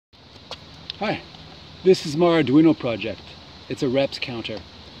Hi, this is my Arduino project. It's a reps counter.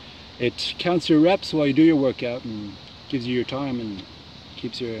 It counts your reps while you do your workout and gives you your time and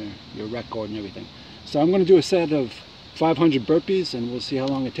keeps your record and everything. So I'm going to do a set of 500 burpees and we'll see how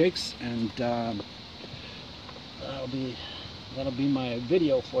long it takes, and that'll be my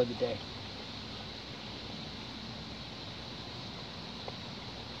video for the day.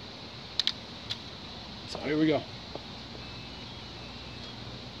 So here we go.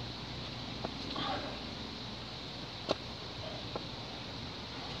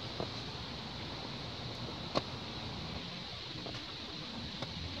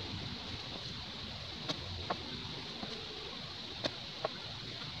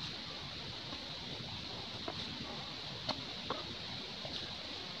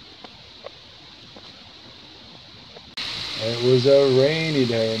 It was a rainy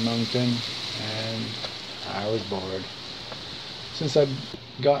day in Moncton and I was bored. Since I'd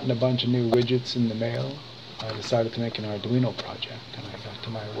gotten a bunch of new widgets in the mail, I decided to make an Arduino project, and I got to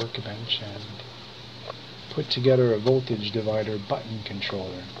my workbench and put together a voltage divider button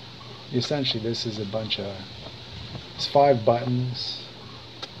controller. Essentially this is it's 5 buttons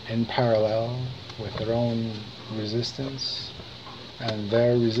in parallel with their own resistance, and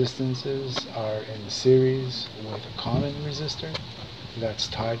their resistances are in series with a common resistor that's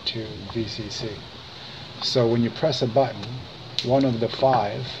tied to VCC. So when you press a button, one of the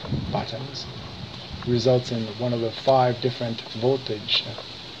 5 buttons results in one of the 5 different voltage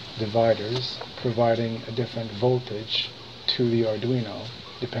dividers providing a different voltage to the Arduino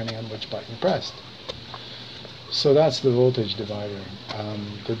depending on which button you pressed. So that's the voltage divider.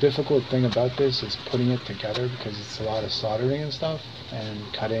 The difficult thing about this is putting it together, because it's a lot of soldering and stuff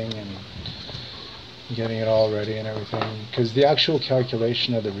and cutting and getting it all ready and everything, because the actual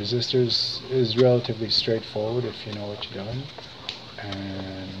calculation of the resistors is relatively straightforward if you know what you're doing.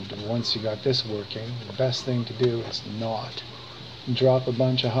 And once you got this working, the best thing to do is not drop a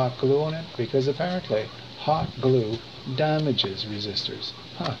bunch of hot glue on it, because apparently hot glue damages resistors.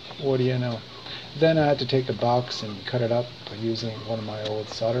 What do you know? Then I had to take the box and cut it up by using one of my old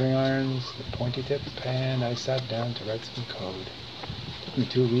soldering irons, the pointy tip, and I sat down to write some code. It took me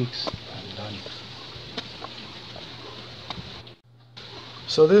 2 weeks. I'm done.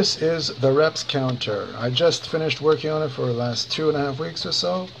 So this is the reps counter. I just finished working on it for the last 2.5 weeks or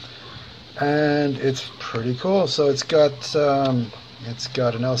so, and it's pretty cool. So it's got an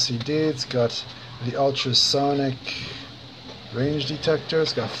LCD, it's got the ultrasonic range detector,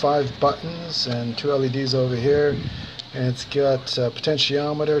 it's got 5 buttons and 2 LEDs over here, and it's got a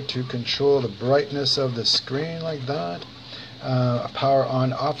potentiometer to control the brightness of the screen like that, a power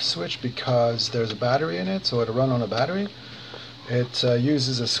on off switch because there's a battery in it, so it'll run on a battery. It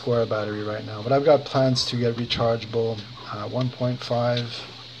uses a square battery right now, but I've got plans to get rechargeable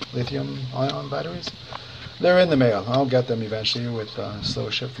 1.5 lithium ion batteries. They're in the mail. I'll get them eventually with slow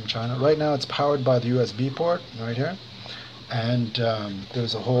ship from China. Right now it's powered by the USB port right here, and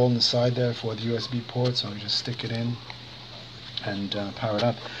there's a hole in the side there for the USB port, so I just stick it in and power it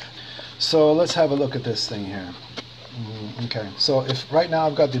up. So let's have a look at this thing here. Okay, so if right now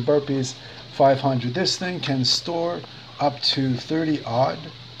I've got the burpees 500, this thing can store up to 30 odd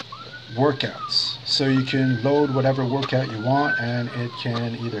workouts. So you can load whatever workout you want, and it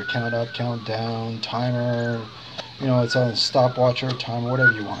can either count up, count down, timer, it's on stopwatch or timer,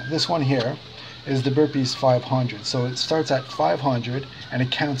 whatever you want. This one here is the burpees 500. So it starts at 500 and it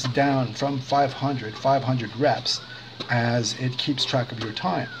counts down from 500 reps as it keeps track of your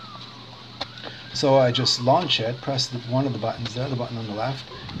time. So I just launch it, press one of the buttons there, the button on the left,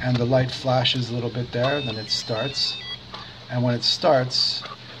 and the light flashes a little bit there, then it starts. And when it starts,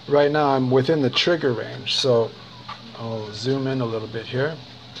 right now I'm within the trigger range, so I'll zoom in a little bit here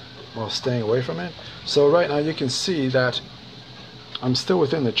while staying away from it. So right now you can see that I'm still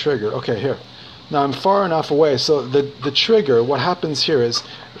within the trigger. Okay, here. Now I'm far enough away, so the trigger, what happens here is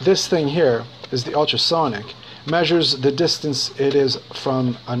this thing here is the ultrasonic, measures the distance it is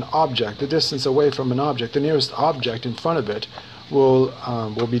from an object, the distance away from an object. The nearest object in front of it will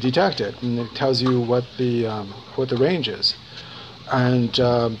be detected, and it tells you what the range is. And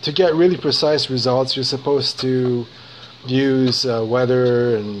to get really precise results, you're supposed to use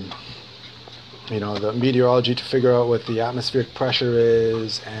weather and the meteorology to figure out what the atmospheric pressure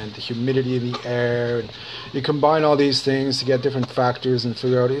is and the humidity in the air. And you combine all these things to get different factors and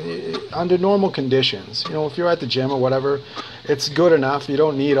figure out under normal conditions. If you're at the gym or whatever, it's good enough. You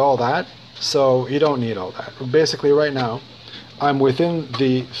don't need all that. So you don't need all that. Basically right now I'm within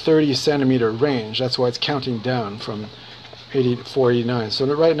the 30 centimeter range. That's why it's counting down from 489. So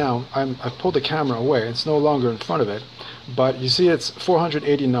right now I've pulled the camera away. It's no longer in front of it. But you see it's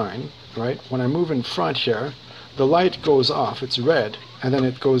 489, right? When I move in front here, the light goes off, it's red, and then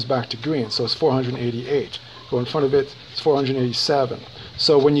it goes back to green, so it's 488. Go in front of it, it's 487.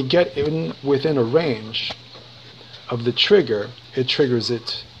 So when you get within a range of the trigger, it triggers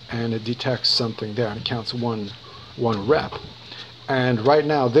it and it detects something there and it counts one rep. And right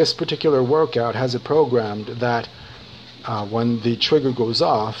now this particular workout has it programmed that when the trigger goes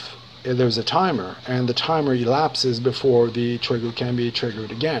off, there's a timer, and the timer elapses before the trigger can be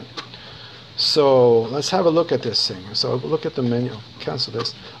triggered again. So let's have a look at this thing. So look at the menu, cancel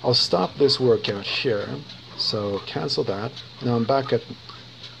this. I'll stop this workout here. So cancel that. Now I'm back at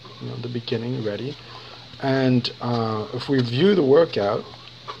the beginning, ready. And if we view the workout,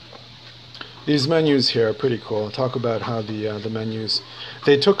 these menus here are pretty cool. I'll talk about how the menus,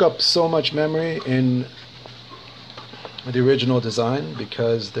 they took up so much memory in the original design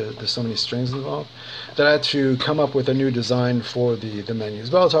because there's so many strings involved that I had to come up with a new design for the menus.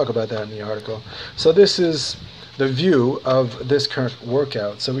 But I'll talk about that in the article. So this is the view of this current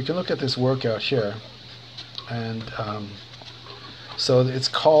workout. So we can look at this workout here, and so it's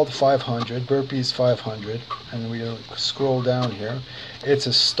called 500, burpees 500, and we scroll down here. It's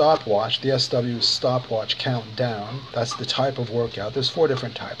a stopwatch, the SW is stopwatch countdown. That's the type of workout. There's 4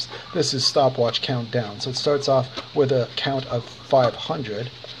 different types. This is stopwatch countdown. So it starts off with a count of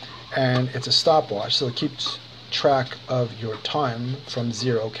 500, and it's a stopwatch, so it keeps track of your time from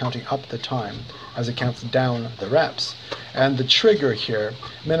 0, counting up the time as it counts down the reps. And the trigger here,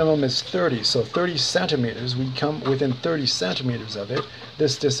 minimum is 30, so 30 centimeters, we come within 30 centimeters of it,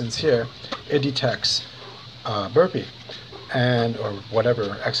 this distance here, it detects burpee and or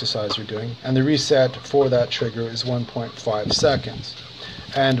whatever exercise you're doing, and the reset for that trigger is 1.5 seconds.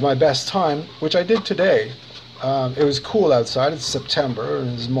 And my best time, which I did today, it was cool outside, it's September, and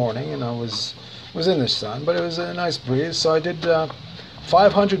it was morning, and I was in the sun, but it was a nice breeze, so I did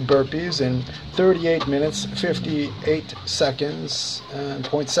 500 burpees in 38 minutes, 58 seconds, and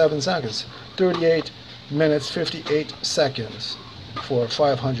 0.7 seconds. 38 minutes, 58 seconds for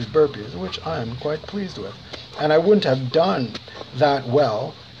 500 burpees, which I am quite pleased with. And I wouldn't have done that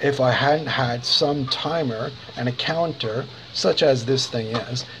well if I hadn't had some timer and a counter, such as this thing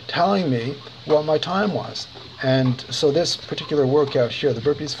is, telling me what my time was. And so this particular workout here, the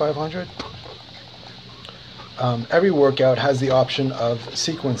burpees 500, every workout has the option of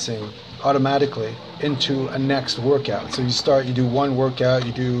sequencing automatically into a next workout. So you do one workout,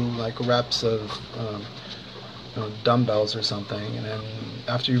 you do like reps of dumbbells or something, and then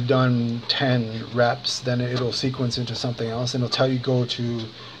after you've done 10 reps, then it'll sequence into something else, and it'll tell you go to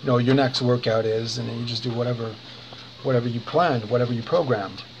your next workout is, and then you just do whatever you planned, whatever you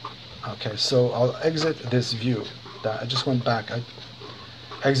programmed. Okay, so I'll exit this view. I just went back. I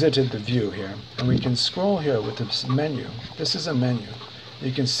exited the view here, and we can scroll here with this menu. This is a menu.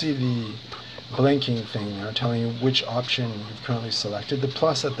 You can see the blinking thing there telling you which option you've currently selected. The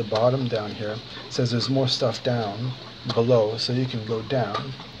plus at the bottom down here says there's more stuff down below, so you can go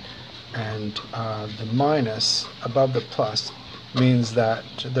down, and the minus above the plus means that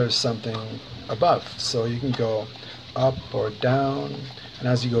there's something above, so you can go up or down, and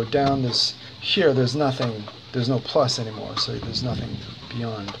as you go down, there's nothing, there's no plus anymore, so there's nothing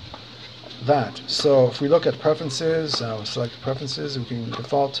beyond that. So if we look at preferences, select preferences, we can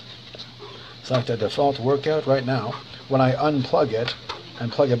select a default workout right now. When I unplug it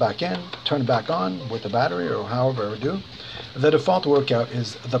and plug it back in, turn it back on with the battery or however I do, the default workout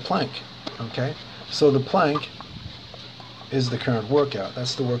is the plank. Okay, so the plank is the current workout.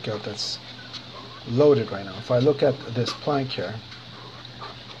 That's the workout that's loaded right now. If I look at this plank here,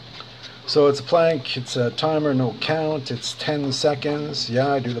 so it's a plank, it's a timer, no count, it's 10 seconds.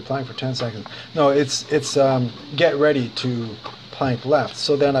 Yeah, I do the plank for 10 seconds. No, it's get ready to plank left.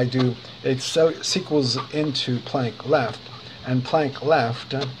 So then I do, it sequels into plank left, and plank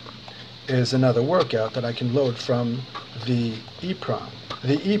left is another workout that I can load from the EEPROM.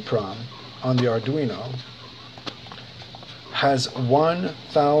 The EEPROM on the Arduino has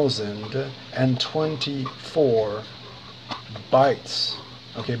 1,024 bytes.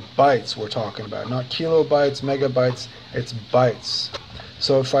 Okay, bytes we're talking about, not kilobytes, megabytes, it's bytes.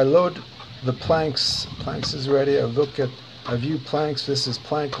 So if I load the planks is ready, I view planks, this is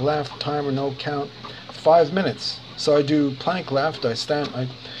plank left, timer no count, 5 minutes. So I do plank left, I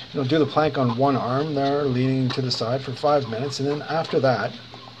do the plank on one arm there, leaning to the side for 5 minutes, and then after that,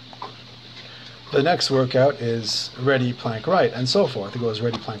 the next workout is ready plank right, and so forth. It goes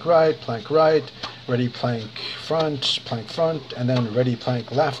ready plank right, ready plank front, and then ready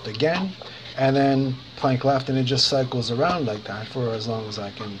plank left again, and then plank left, and it just cycles around like that for as long as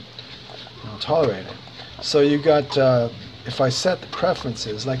I can tolerate it. So you got, if I set the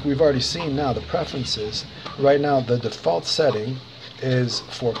preferences, like we've already seen now, the preferences, right now the default setting is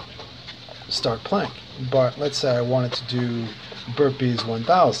for start plank. But let's say I wanted to do burpees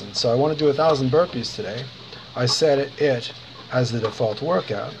 1,000. So I want to do 1,000 burpees today. I set it as the default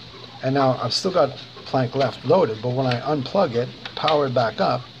workout. And now I've still got plank left loaded, but when I unplug it, power it back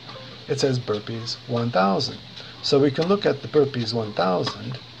up, it says burpees 1,000. So we can look at the burpees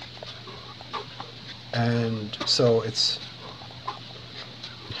 1,000, and so it's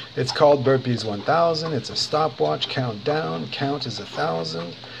called burpees 1,000. It's a stopwatch, count down, count is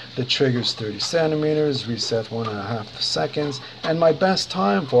 1,000. The trigger's 30 centimeters, reset 1.5 seconds, and my best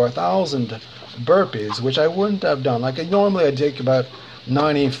time for 1,000 burpees, which I wouldn't have done. Like normally I take about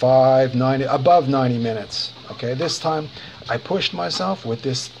 95, 90, above 90 minutes. Okay, this time I pushed myself with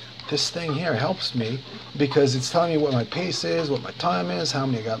this thing here. Helps me because it's telling me what my pace is, what my time is, how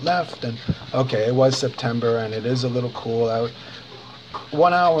many I got left, and okay, it was September and it is a little cool out.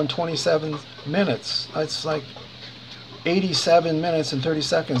 1 hour and 27 minutes. That's like 87 minutes and 30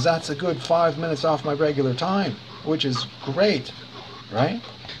 seconds. That's a good 5 minutes off my regular time, which is great, right?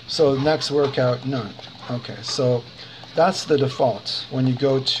 So next workout, none. Okay, so that's the default. When you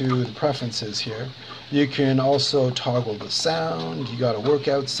go to the preferences here, you can also toggle the sound. You got a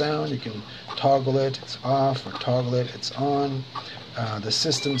workout sound, you can toggle it, it's off, or toggle it, it's on. The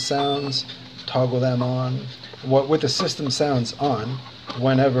system sounds, toggle them on. With the system sounds on,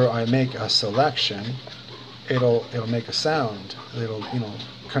 whenever I make a selection, it'll make a sound. It'll, you know,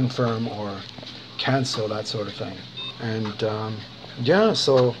 confirm or cancel, that sort of thing. And yeah,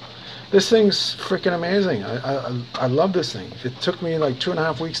 so this thing's freaking amazing. I love this thing. It took me like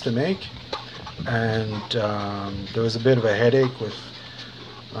 2.5 weeks to make, and there was a bit of a headache with,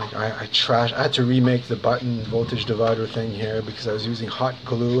 like, I had to remake the button voltage divider thing here because I was using hot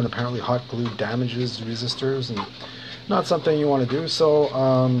glue, and apparently hot glue damages resistors, and not something you want to do. So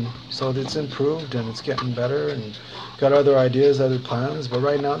so it's improved and it's getting better, and got other ideas, other plans, but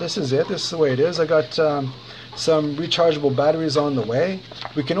right now this is it. This is the way it is. I got some rechargeable batteries on the way.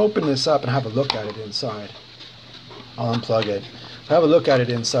 We can open this up and have a look at it inside. I'll unplug it. Have a look at it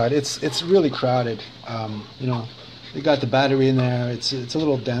inside. It's really crowded. You know, you got the battery in there. It's a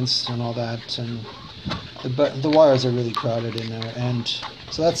little dense and all that, and the wires are really crowded in there. And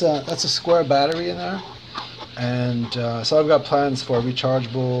so that's a square battery in there. And so I've got plans for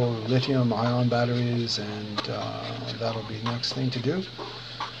rechargeable lithium-ion batteries, and that'll be the next thing to do.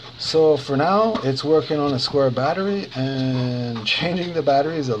 So for now, it's working on a square battery, and changing the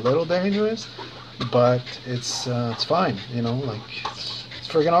battery is a little dangerous, but it's fine. You know, like it's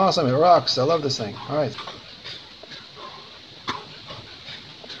freaking awesome. It rocks. I love this thing. All right.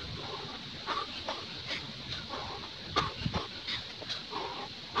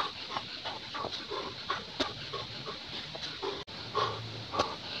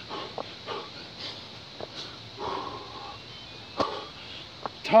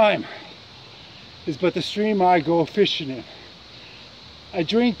 Time is but the stream I go fishing in. I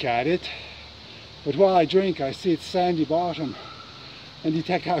drink at it, but while I drink I see its sandy bottom and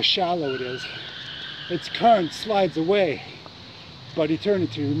detect how shallow it is. Its current slides away, but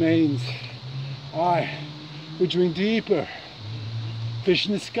eternity remains. I would drink deeper, fish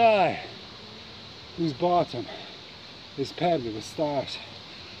in the sky, whose bottom is pebbly with stars.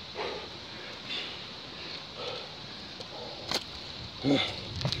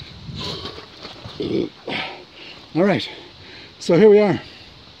 All right, so here we are.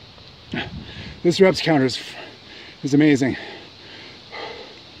 This reps counter is amazing.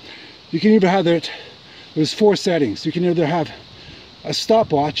 You can either have it, there's 4 settings. You can either have a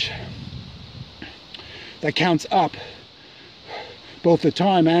stopwatch that counts up both the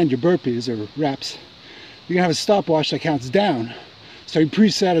time and your burpees or reps. You can have a stopwatch that counts down. So you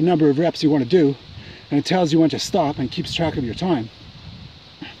preset a number of reps you want to do, and it tells you when to stop and keeps track of your time.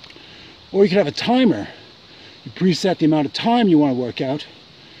 Or you can have a timer. You preset the amount of time you want to work out,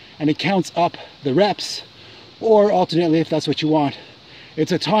 and it counts up the reps. Or alternately, if that's what you want,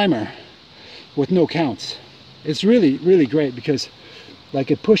 it's a timer with no counts. It's really, really great because,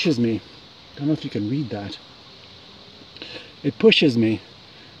 like, it pushes me. I don't know if you can read that. It pushes me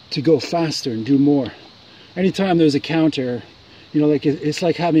to go faster and do more. Anytime there's a counter, you know, like it's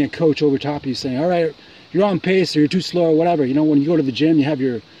like having a coach over top of you saying, all right, you're on pace or you're too slow or whatever. You know, when you go to the gym, you have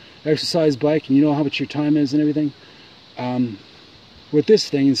your exercise bike and you know how much your time is and everything. With this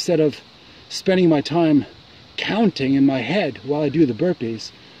thing, instead of spending my time counting in my head while I do the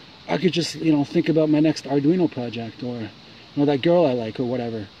burpees, I could just, you know, think about my next Arduino project, or, you know, that girl I like or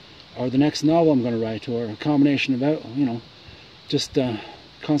whatever, or the next novel I'm going to write, or a combination of, you know, just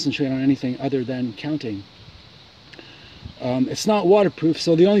concentrate on anything other than counting. It's not waterproof,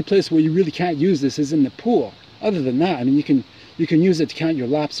 so the only place where you really can't use this is in the pool. Other than that, I mean, you can use it to count your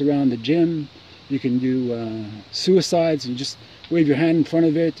laps around the gym. You can do suicides and just wave your hand in front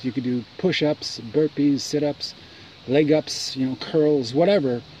of it. You could do push-ups, burpees, sit-ups, leg ups, you know, curls,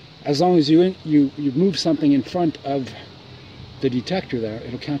 whatever. As long as you move something in front of the detector there,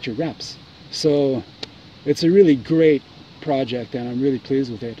 it'll count your reps. So it's a really great project, and I'm really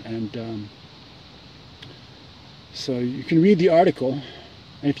pleased with it. And so you can read the article,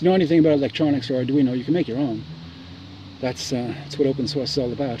 and if you know anything about electronics or Arduino, you can make your own. That's what open source is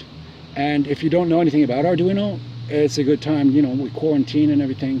all about. And if you don't know anything about Arduino, it's a good time, you know, with quarantine and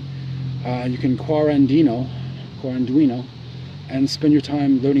everything. You can Quaranduino, and spend your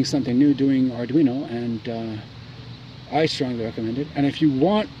time learning something new doing Arduino, and I strongly recommend it. And if you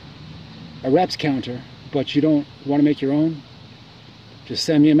want a reps counter, but you don't want to make your own, just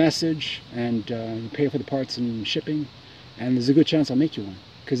send me a message, and you pay for the parts and shipping, and there's a good chance I'll make you one,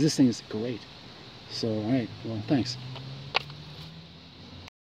 because this thing is great. So, alright, well, thanks.